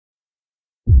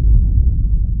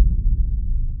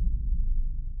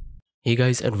Hey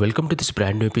guys, and welcome to this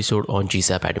brand new episode on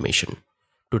GSAP animation.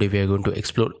 Today we are going to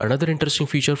explore another interesting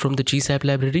feature from the GSAP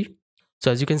library.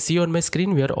 So as you can see on my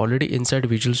screen, we are already inside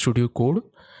Visual Studio Code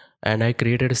and I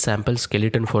created a sample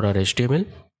skeleton for our HTML.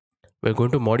 We're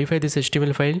going to modify this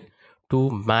HTML file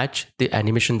to match the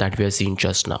animation that we are seeing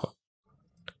just now.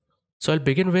 So I'll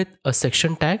begin with a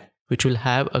section tag which will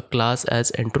have a class as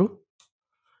intro.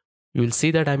 You will see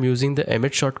that I'm using the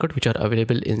image shortcut which are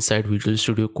available inside Visual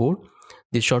Studio Code.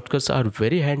 These shortcuts are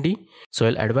very handy, so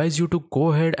I'll advise you to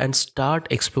go ahead and start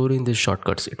exploring these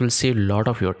shortcuts. It will save a lot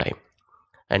of your time.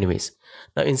 Anyways,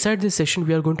 now inside this section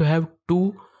we are going to have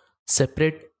two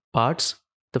separate parts.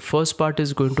 The first part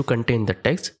is going to contain the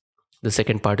text. The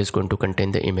second part is going to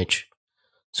contain the image.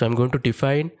 So I'm going to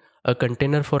define a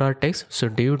container for our text. So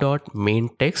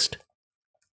div.main_text.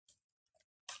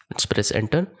 Let's press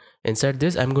enter. Inside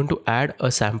this I'm going to add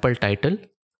a sample title.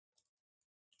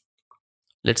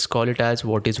 Let's call it as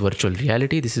what is virtual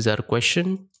reality. This is our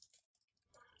question.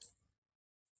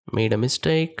 Made a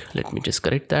mistake. Let me just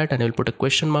correct that and I will put a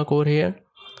question mark over here.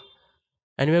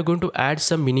 And we are going to add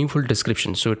some meaningful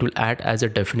description. So it will add as a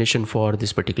definition for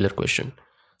this particular question.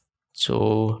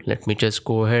 So let me just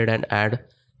go ahead and add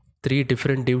 3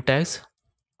 different div tags.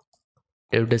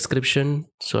 Div description.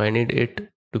 So I need it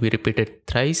to be repeated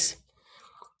thrice.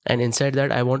 And inside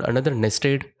that I want another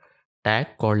nested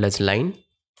tag called as line.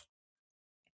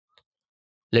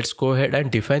 Let's go ahead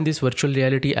and define this virtual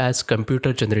reality as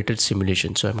computer generated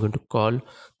simulation. So I'm going to call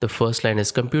the first line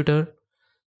as computer,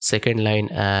 second line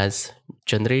as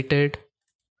generated,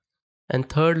 and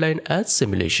third line as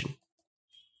simulation.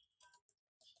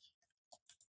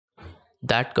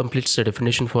 That completes the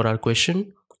definition for our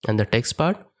question and the text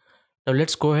part. Now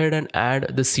let's go ahead and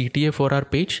add the CTA for our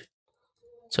page.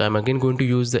 So I'm again going to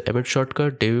use the image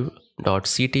shortcut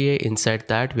div.cta. Inside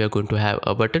that we are going to have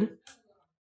a button.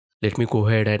 Let me go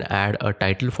ahead and add a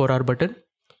title for our button.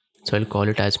 So I'll call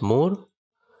it as more.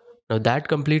 Now that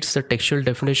completes the textual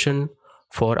definition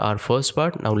for our first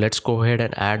part. Now let's go ahead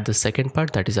and add the second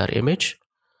part, that is our image.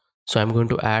 So I'm going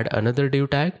to add another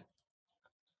div tag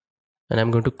and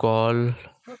I'm going to call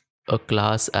a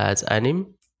class as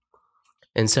anim.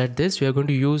 Inside this we are going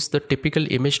to use the typical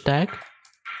image tag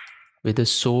with the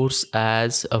source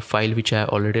as a file which I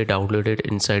already downloaded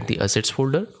inside the assets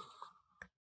folder.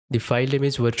 The file name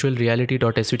is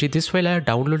virtualreality.svg. This file I have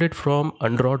downloaded from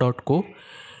unraw.co,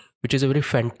 which is a very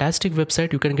fantastic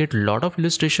website. You can get a lot of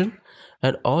illustration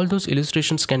and all those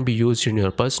illustrations can be used in your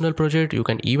personal project. You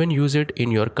can even use it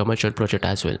in your commercial project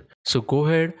as well. So go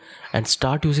ahead and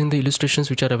start using the illustrations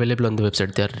which are available on the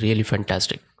website. They are really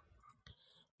fantastic.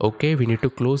 Okay, we need to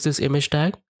close this image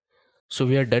tag. So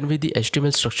we are done with the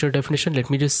HTML structure definition. Let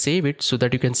me just save it so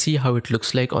that you can see how it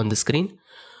looks like on the screen.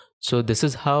 So this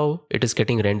is how it is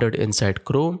getting rendered inside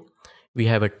Chrome. We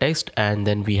have a text and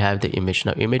then we have the image.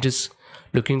 Now image is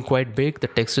looking quite big. The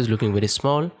text is looking very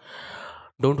small.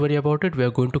 Don't worry about it. We are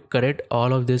going to correct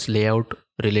all of this layout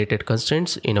related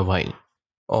constraints in a while.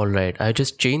 Alright, I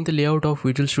just changed the layout of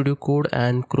Visual Studio Code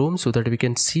and Chrome so that we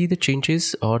can see the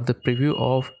changes or the preview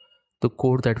of the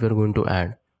code that we're going to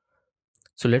add.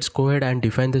 So let's go ahead and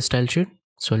define the style sheet.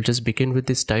 So I'll just begin with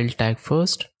the style tag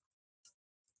first.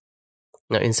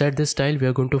 Now inside this style we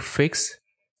are going to fix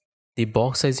the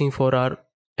box sizing for our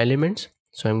elements.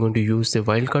 So I'm going to use the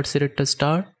wildcard selector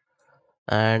star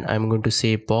and I'm going to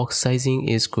say box sizing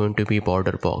is going to be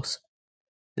border box.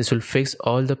 This will fix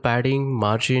all the padding,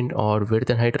 margin or width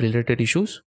and height related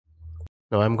issues.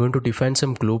 Now I'm going to define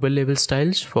some global level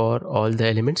styles for all the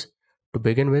elements. To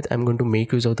begin with, I'm going to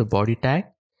make use of the body tag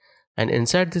and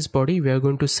inside this body we are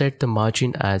going to set the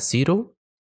margin as 0.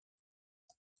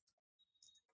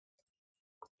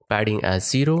 Padding as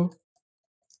 0,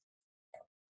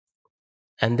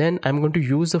 and then I'm going to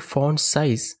use the font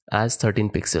size as 13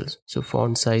 pixels. So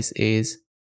font size is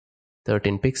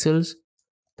 13 pixels.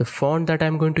 The font that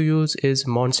I'm going to use is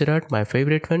Montserrat, my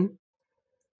favorite one.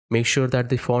 Make sure that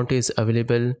the font is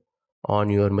available on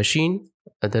your machine,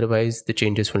 otherwise the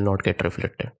changes will not get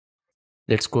reflected.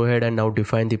 Let's go ahead and now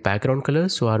define the background color.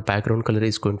 So our background color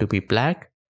is going to be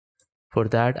black. For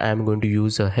that I'm going to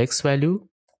use a hex value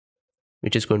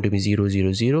which is going to be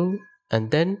 000, and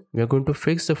then we are going to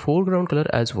fix the foreground color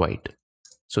as white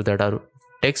so that our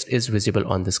text is visible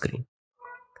on the screen.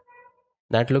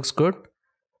 That looks good.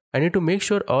 I need to make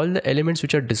sure all the elements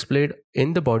which are displayed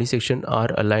in the body section are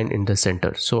aligned in the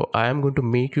center. So I am going to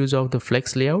make use of the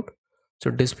flex layout. So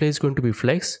display is going to be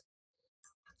flex.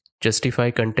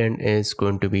 Justify content is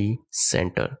going to be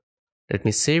center. Let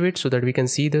me save it so that we can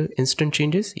see the instant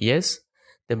changes. Yes,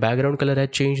 the background color has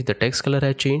changed, the text color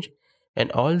has changed, and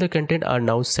all the content are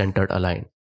now centered aligned.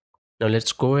 Now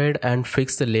let's go ahead and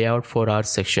fix the layout for our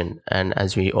section. And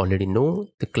as we already know,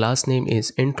 the class name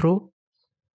is intro.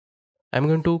 I'm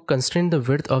going to constrain the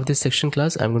width of this section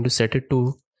class. I'm going to set it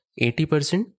to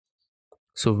 80%.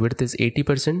 So width is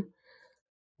 80%.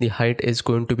 The height is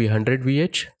going to be 100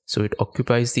 VH. So it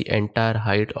occupies the entire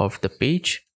height of the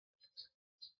page.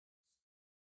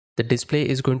 The display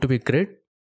is going to be grid.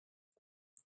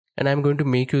 And I'm going to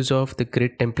make use of the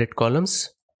grid template columns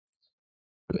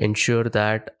to ensure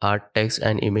that our text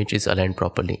and image is aligned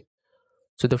properly.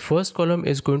 So the first column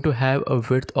is going to have a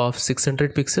width of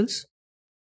 600 pixels.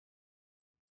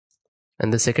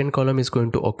 And the second column is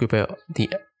going to occupy the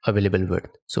available width.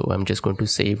 So I'm just going to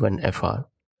save an FR.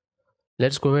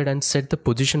 Let's go ahead and set the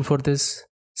position for this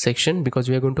section because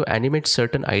we are going to animate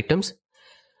certain items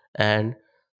and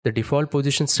the default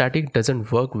position static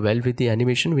doesn't work well with the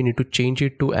animation. We need to change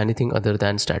it to anything other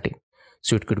than static.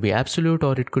 So it could be absolute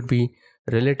or it could be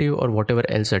relative or whatever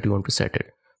else that you want to set it,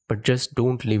 but just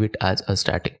don't leave it as a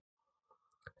static.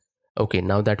 Okay,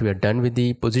 now that we are done with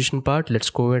the position part, let's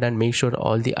go ahead and make sure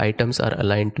all the items are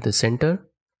aligned to the center.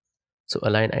 So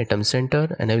align item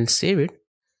center, and I will save it.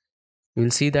 You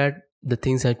will see that the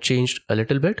things have changed a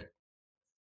little bit.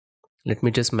 Let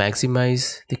me just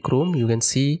maximize the Chrome. You can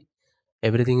see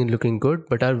everything is looking good,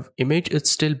 but our image is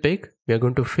still big. We are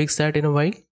going to fix that in a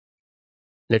while.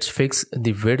 Let's fix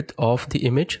the width of the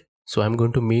image. So I'm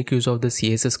going to make use of the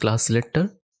CSS class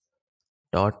selector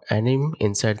dot anim.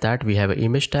 Inside that we have an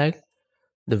image tag.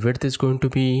 The width is going to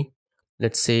be,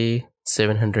 let's say,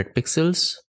 700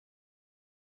 pixels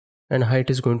and height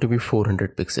is going to be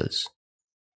 400 pixels.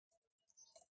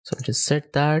 So just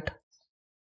set that.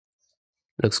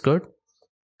 Looks good.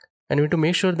 And we need to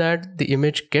make sure that the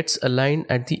image gets aligned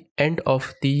at the end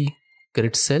of the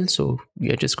grid cell. So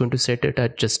we are just going to set it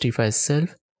at justify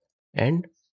self and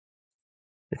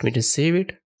let me just save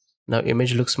it. Now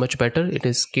image looks much better. It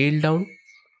is scaled down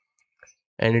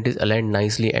and it is aligned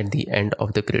nicely at the end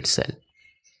of the grid cell.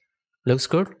 Looks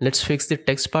good. Let's fix the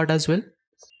text part as well.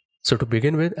 So to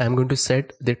begin with, I'm going to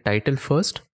set the title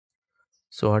first.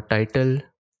 So our title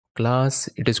class,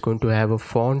 it is going to have a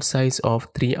font size of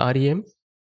 3 rem,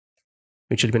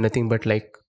 which will be nothing but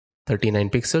like 39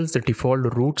 pixels. The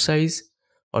default root size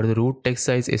or the root text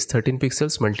size is 13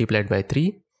 pixels multiplied by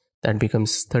 3. That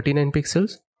becomes 39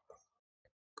 pixels.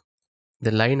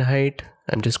 The line height,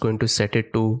 I'm just going to set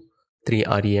it to 3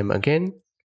 rem again.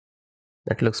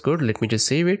 That looks good. Let me just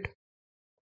save it.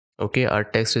 Okay, our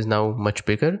text is now much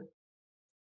bigger.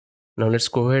 Now let's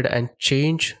go ahead and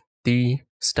change the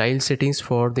style settings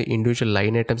for the individual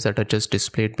line items that are just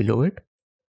displayed below it.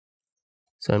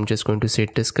 So I'm just going to say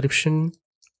description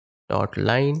dot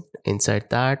line.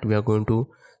 Inside that we are going to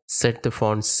set the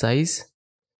font size.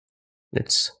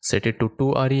 Let's set it to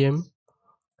 2 rem.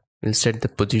 We'll set the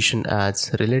position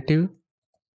as relative.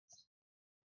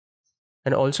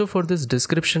 And also for this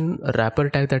description wrapper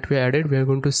tag that we added, we are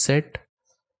going to set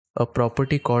a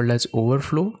property called as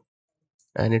overflow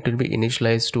and it will be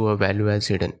initialized to a value as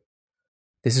hidden.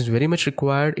 This is very much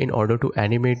required in order to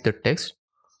animate the text.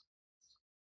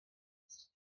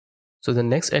 So the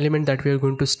next element that we are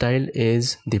going to style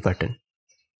is the button.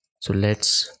 So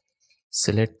let's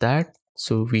select that.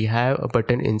 So we have a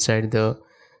button inside the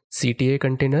CTA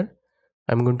container.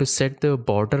 I'm going to set the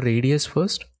border radius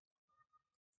first.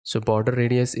 So border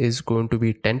radius is going to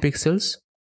be 10 pixels.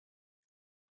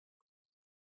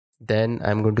 Then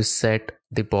I'm going to set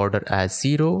the border as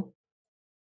 0.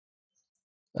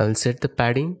 I'll set the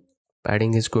padding.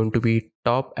 Padding is going to be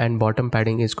top and bottom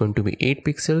padding is going to be 8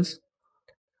 pixels.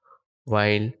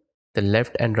 While the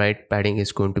left and right padding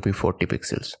is going to be 40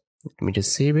 pixels. Let me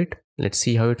just save it. Let's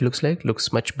see how it looks like.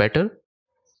 Looks much better.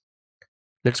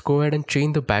 Let's go ahead and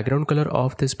change the background color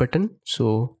of this button.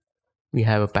 So we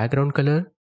have a background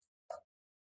color.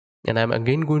 And I'm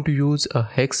again going to use a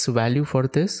hex value for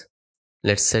this.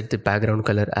 Let's set the background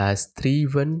color as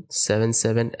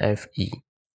 3177FE.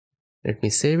 Let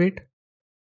me save it.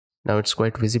 Now it's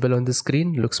quite visible on the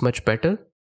screen. Looks much better.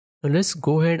 Now let's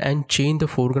go ahead and change the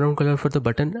foreground color for the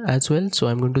button as well. So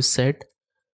I'm going to set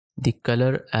the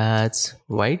color as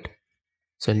white.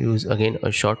 So I'll use again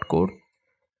a short code.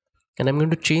 And I'm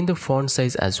going to change the font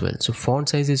size as well. So font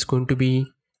size is going to be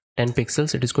 10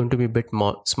 pixels. It is going to be a bit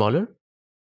more smaller.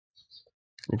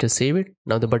 Let's just save it.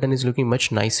 Now the button is looking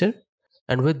much nicer.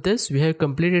 And with this, we have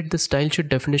completed the style sheet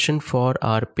definition for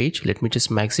our page. Let me just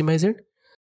maximize it.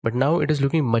 But now it is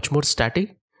looking much more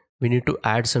static. We need to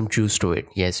add some juice to it.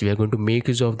 Yes, we are going to make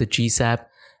use of the GSAP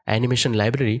animation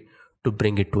library to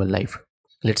bring it to life.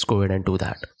 Let's go ahead and do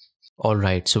that.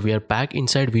 Alright, so we are back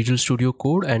inside Visual Studio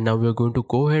Code and now we are going to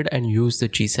go ahead and use the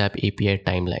GSAP API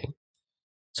timeline.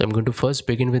 So I'm going to first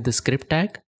begin with the script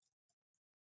tag.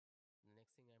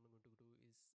 Next thing I'm going to do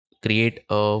is create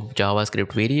a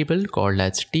JavaScript variable called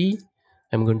as t.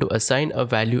 I'm going to assign a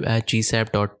value as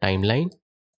gsap.timeline.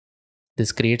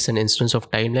 This creates an instance of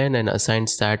timeline and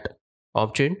assigns that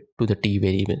object to the t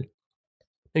variable.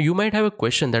 Now you might have a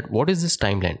question that what is this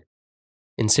timeline?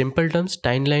 In simple terms,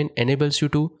 timeline enables you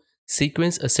to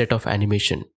sequence a set of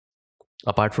animation.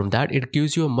 Apart from that, it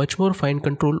gives you a much more fine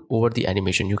control over the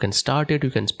animation. You can start it, you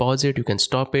can pause it, you can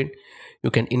stop it, you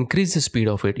can increase the speed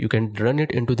of it, you can run it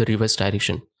into the reverse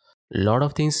direction. A lot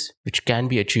of things which can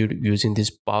be achieved using this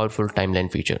powerful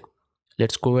timeline feature.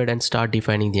 Let's go ahead and start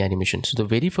defining the animation. So the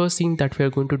very first thing that we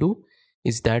are going to do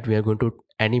is that we are going to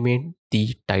animate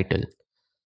the title.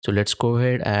 So let's go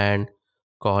ahead and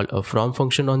call a from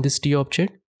function on this t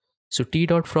object. So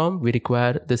t.from, we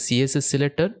require the CSS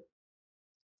selector.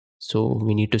 So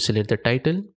we need to select the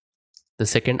title. The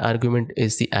second argument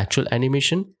is the actual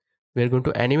animation. We are going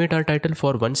to animate our title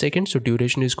for 1 second. So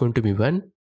duration is going to be 1.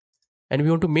 And we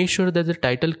want to make sure that the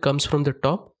title comes from the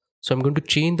top. So I'm going to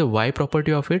change the Y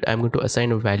property of it. I'm going to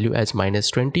assign a value as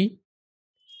 -20.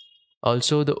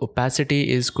 Also, the opacity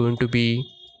is going to be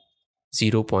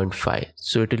 0.5.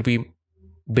 So it will be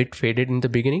a bit faded in the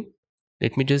beginning.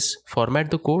 Let me just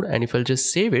format the code, and if I'll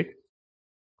just save it,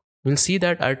 we'll see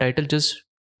that our title just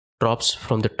drops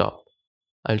from the top.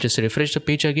 I'll just refresh the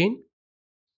page again.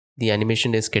 The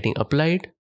animation is getting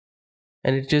applied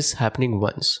and it's just happening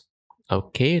once.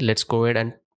 Okay, let's go ahead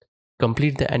and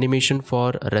complete the animation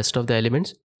for rest of the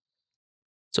elements.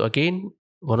 So again,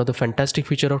 one of the fantastic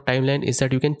feature of timeline is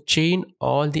that you can chain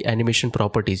all the animation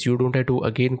properties. You don't have to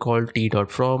again call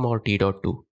t.from or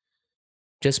t.to.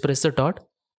 Just press the dot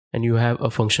and you have a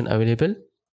function available.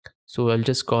 So I'll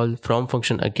just call from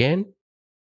function again.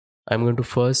 I'm going to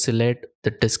first select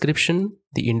the description,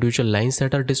 the individual lines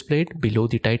that are displayed below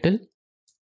the title.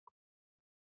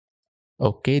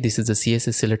 Okay, this is the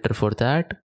CSS selector for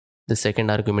that. The second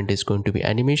argument is going to be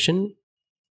animation.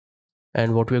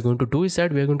 And what we're going to do is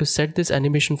that we're going to set this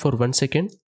animation for 1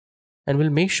 second. And we'll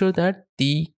make sure that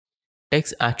the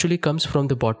text actually comes from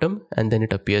the bottom and then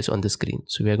it appears on the screen.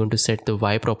 So we are going to set the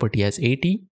Y property as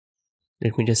 80.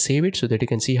 Let me just save it so that you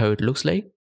can see how it looks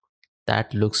like.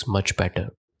 That looks much better.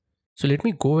 So let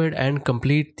me go ahead and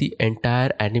complete the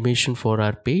entire animation for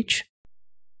our page.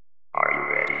 Are you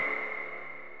ready?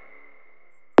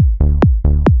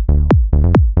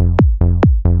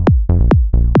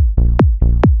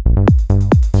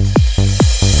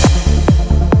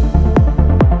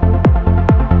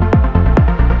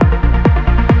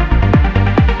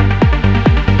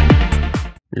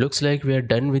 Looks like we are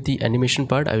done with the animation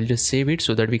part. I will just save it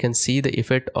so that we can see the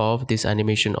effect of this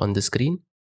animation on the screen.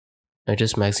 I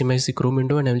just maximize the Chrome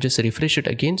window and I will just refresh it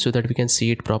again so that we can see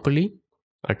it properly.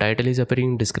 Our title is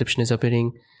appearing, description is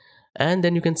appearing, and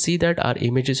then you can see that our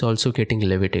image is also getting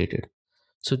levitated.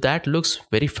 So that looks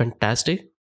very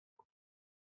fantastic.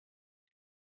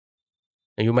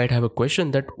 Now you might have a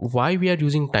question that why we are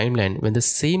using timeline when the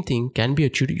same thing can be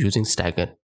achieved using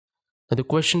stagger. Now the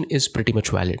question is pretty much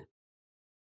valid.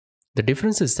 The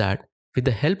difference is that with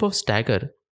the help of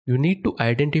stagger, you need to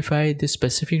identify the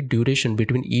specific duration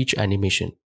between each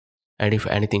animation. And if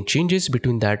anything changes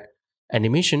between that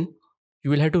animation, you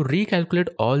will have to recalculate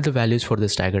all the values for the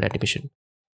staggered animation.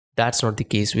 That's not the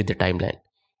case with the timeline.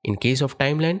 In case of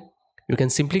timeline, you can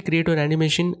simply create an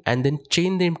animation and then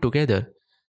chain them together.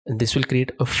 And this will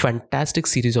create a fantastic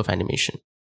series of animation.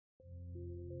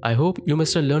 I hope you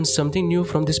must have learned something new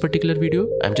from this particular video.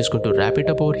 I'm just going to wrap it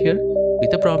up over here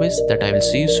with a promise that I will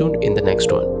see you soon in the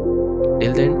next one.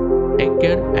 Till then, take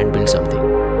care and build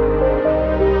something.